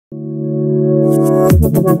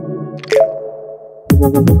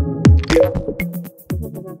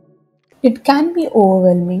It can be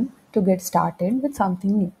overwhelming to get started with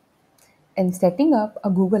something new, and setting up a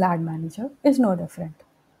Google Ad Manager is no different.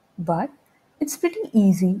 But it's pretty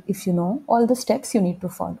easy if you know all the steps you need to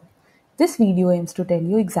follow. This video aims to tell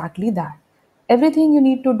you exactly that. Everything you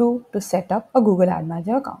need to do to set up a Google Ad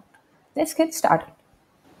Manager account. Let's get started.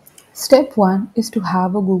 Step 1 is to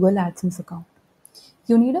have a Google AdSense account.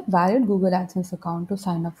 You need a valid Google AdSense account to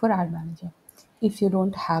sign up for Ad Manager. If you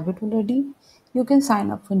don't have it already, you can sign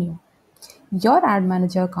up for new. Your Ad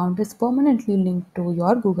Manager account is permanently linked to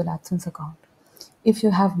your Google AdSense account. If you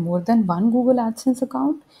have more than one Google AdSense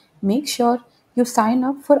account, make sure you sign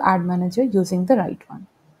up for Ad Manager using the right one.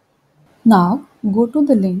 Now, go to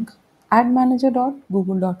the link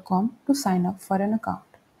admanager.google.com to sign up for an account.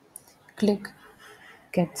 Click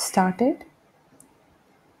Get Started.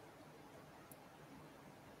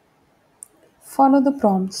 Follow the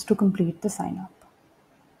prompts to complete the sign up.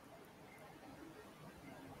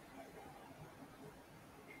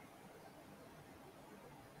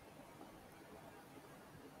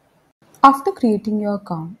 After creating your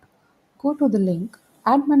account, go to the link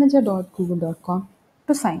admanager.google.com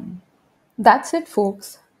to sign in. That's it,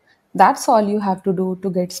 folks. That's all you have to do to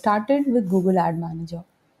get started with Google Ad Manager.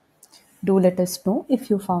 Do let us know if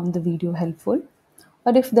you found the video helpful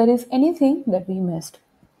or if there is anything that we missed.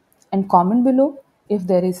 And comment below if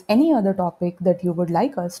there is any other topic that you would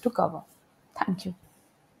like us to cover. Thank you.